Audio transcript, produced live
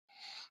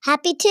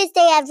Happy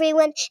Tuesday,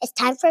 everyone. It's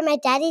time for my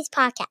daddy's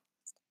podcast.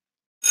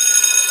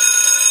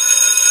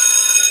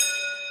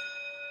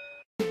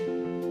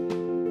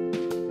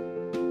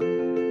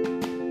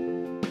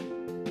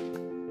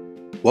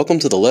 Welcome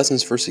to the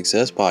Lessons for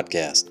Success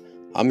podcast.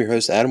 I'm your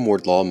host, Adam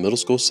Wardlaw, middle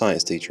school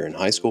science teacher and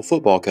high school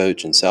football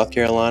coach in South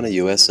Carolina,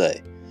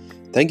 USA.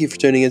 Thank you for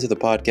tuning into the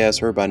podcast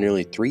heard by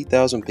nearly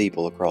 3,000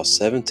 people across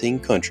 17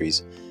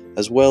 countries,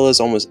 as well as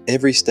almost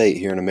every state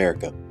here in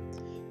America.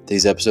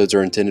 These episodes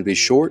are intended to be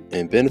short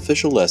and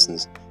beneficial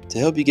lessons to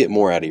help you get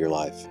more out of your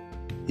life.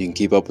 You can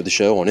keep up with the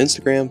show on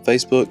Instagram,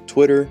 Facebook,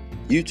 Twitter,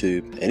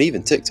 YouTube, and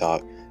even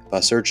TikTok by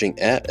searching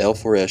at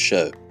L4S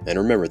Show. And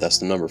remember, that's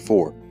the number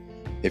 4.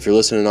 If you're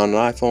listening on an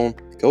iPhone,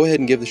 go ahead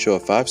and give the show a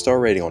 5-star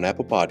rating on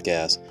Apple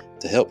Podcasts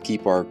to help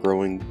keep our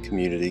growing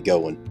community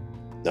going.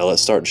 Now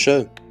let's start the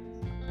show.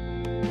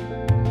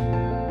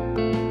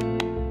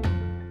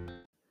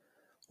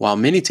 While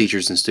many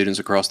teachers and students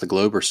across the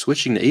globe are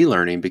switching to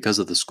e-learning because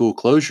of the school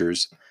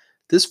closures,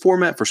 this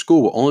format for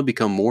school will only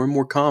become more and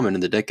more common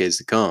in the decades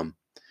to come.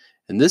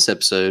 In this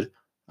episode,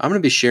 I'm going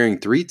to be sharing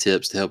 3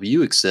 tips to help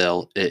you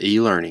excel at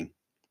e-learning.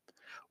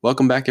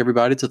 Welcome back,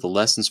 everybody, to the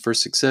Lessons for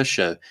Success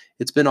show.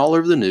 It's been all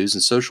over the news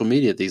and social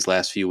media these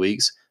last few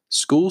weeks,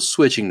 schools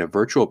switching to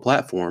virtual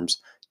platforms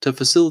to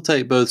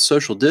facilitate both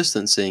social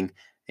distancing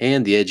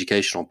and the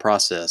educational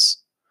process.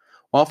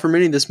 While for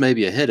many this may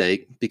be a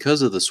headache,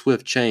 because of the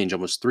swift change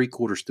almost 3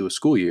 quarters through a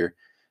school year,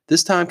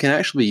 this time can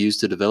actually be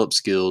used to develop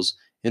skills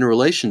in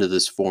relation to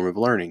this form of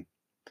learning.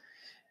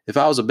 If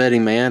I was a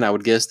betting man, I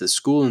would guess that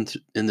school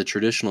in the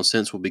traditional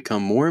sense will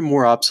become more and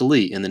more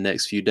obsolete in the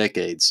next few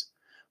decades.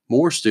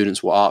 More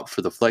students will opt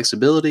for the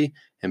flexibility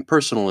and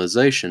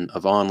personalization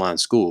of online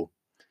school.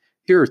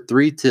 Here are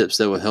 3 tips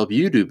that will help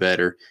you do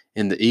better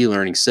in the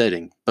e-learning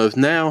setting, both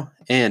now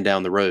and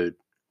down the road.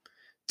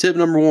 Tip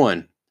number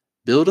 1.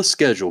 Build a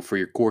schedule for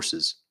your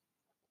courses.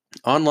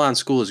 Online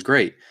school is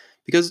great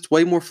because it's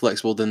way more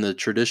flexible than the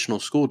traditional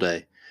school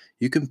day.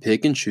 You can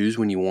pick and choose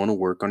when you want to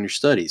work on your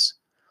studies.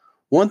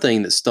 One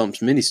thing that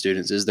stumps many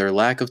students is their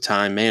lack of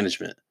time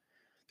management.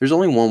 There's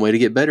only one way to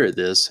get better at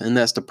this, and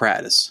that's to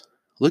practice.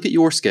 Look at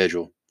your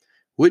schedule.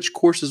 Which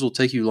courses will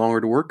take you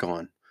longer to work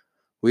on?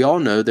 We all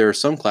know there are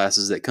some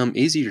classes that come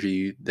easier to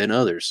you than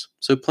others,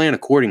 so plan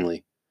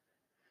accordingly.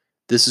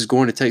 This is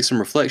going to take some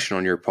reflection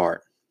on your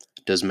part.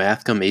 Does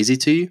math come easy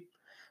to you?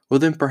 Well,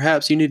 then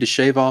perhaps you need to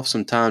shave off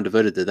some time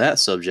devoted to that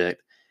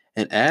subject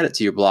and add it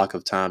to your block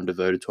of time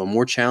devoted to a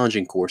more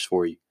challenging course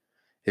for you.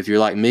 If you're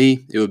like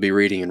me, it would be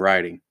reading and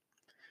writing.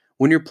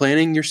 When you're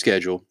planning your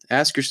schedule,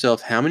 ask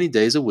yourself how many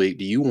days a week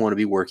do you want to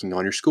be working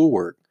on your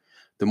schoolwork.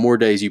 The more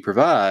days you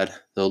provide,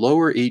 the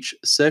lower each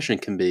session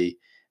can be,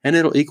 and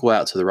it'll equal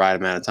out to the right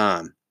amount of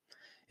time.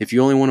 If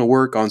you only want to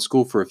work on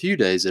school for a few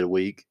days a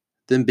week,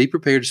 then be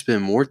prepared to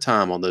spend more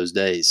time on those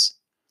days.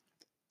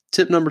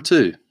 Tip number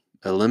 2.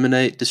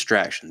 Eliminate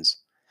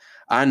distractions.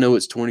 I know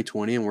it's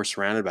 2020 and we're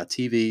surrounded by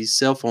TVs,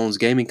 cell phones,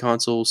 gaming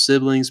consoles,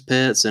 siblings,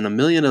 pets, and a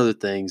million other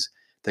things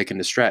that can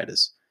distract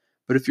us.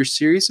 But if you're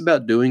serious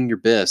about doing your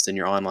best in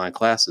your online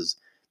classes,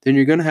 then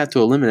you're going to have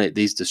to eliminate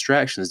these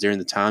distractions during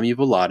the time you've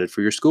allotted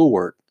for your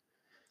schoolwork.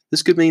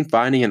 This could mean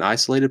finding an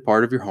isolated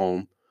part of your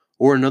home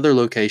or another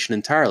location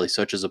entirely,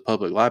 such as a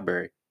public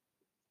library.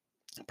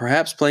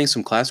 Perhaps playing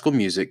some classical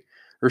music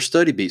or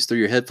study beats through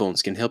your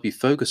headphones can help you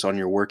focus on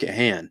your work at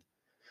hand.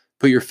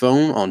 Put your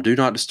phone on Do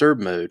Not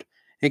Disturb mode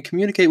and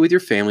communicate with your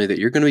family that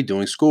you're going to be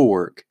doing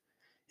schoolwork.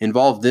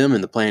 Involve them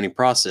in the planning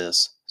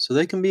process so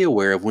they can be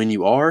aware of when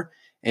you are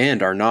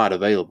and are not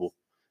available.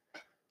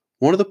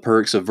 One of the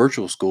perks of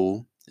virtual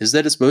school is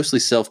that it's mostly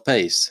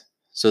self-paced,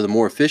 so the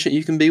more efficient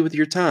you can be with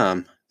your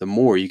time, the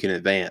more you can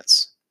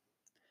advance.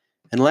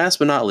 And last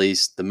but not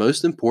least, the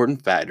most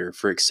important factor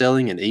for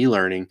excelling in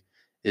e-learning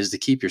is to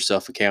keep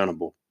yourself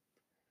accountable.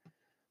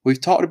 We've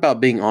talked about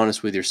being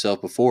honest with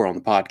yourself before on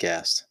the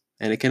podcast,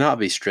 and it cannot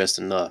be stressed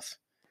enough.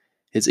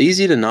 It's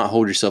easy to not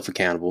hold yourself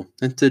accountable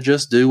and to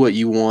just do what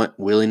you want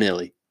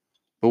willy-nilly.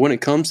 But when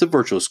it comes to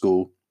virtual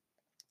school,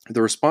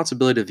 the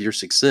responsibility of your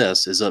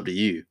success is up to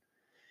you.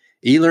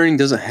 E-learning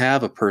doesn't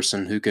have a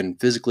person who can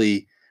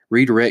physically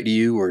redirect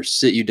you or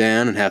sit you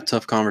down and have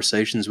tough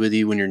conversations with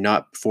you when you're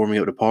not performing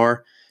up to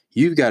par.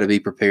 You've got to be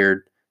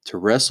prepared to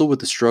wrestle with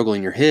the struggle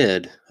in your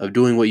head of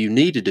doing what you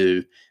need to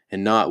do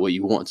and not what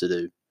you want to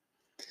do.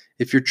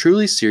 If you're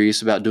truly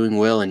serious about doing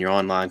well in your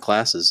online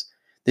classes,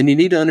 then you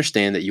need to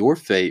understand that your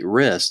fate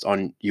rests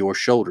on your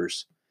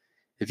shoulders.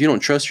 If you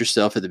don't trust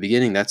yourself at the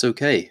beginning, that's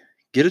okay.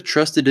 Get a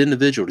trusted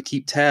individual to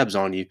keep tabs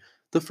on you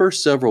the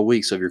first several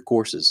weeks of your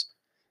courses.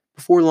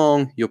 Before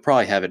long, you'll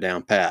probably have it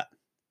down pat.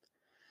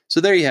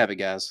 So there you have it,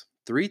 guys.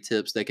 3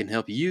 tips that can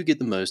help you get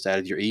the most out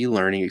of your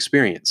e-learning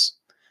experience.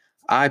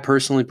 I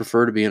personally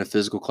prefer to be in a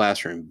physical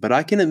classroom, but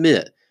I can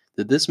admit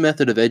that this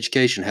method of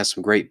education has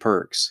some great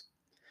perks.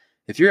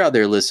 If you're out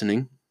there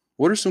listening,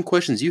 what are some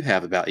questions you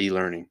have about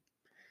e-learning?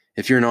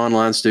 If you're an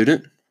online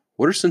student,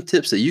 what are some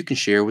tips that you can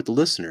share with the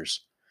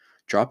listeners?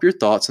 Drop your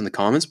thoughts in the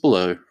comments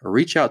below or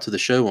reach out to the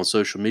show on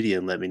social media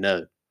and let me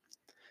know.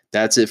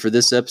 That's it for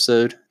this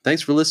episode.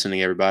 Thanks for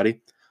listening,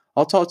 everybody.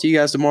 I'll talk to you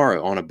guys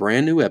tomorrow on a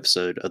brand new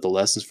episode of the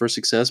Lessons for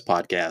Success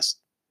podcast.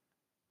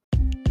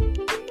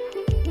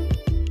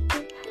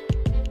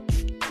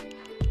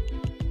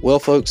 Well,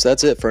 folks,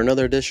 that's it for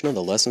another edition of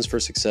the Lessons for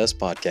Success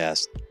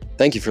podcast.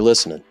 Thank you for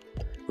listening.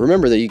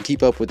 Remember that you can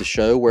keep up with the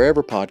show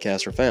wherever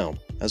podcasts are found,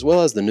 as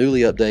well as the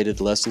newly updated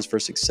Lessons for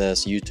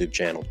Success YouTube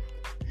channel.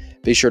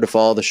 Be sure to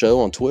follow the show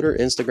on Twitter,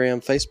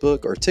 Instagram,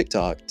 Facebook, or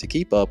TikTok to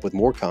keep up with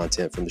more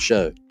content from the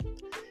show.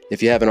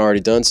 If you haven't already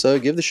done so,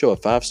 give the show a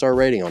 5-star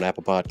rating on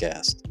Apple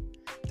Podcasts.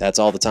 That's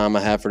all the time I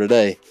have for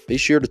today. Be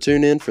sure to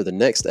tune in for the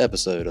next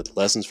episode of the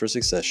Lessons for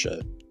Success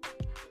show.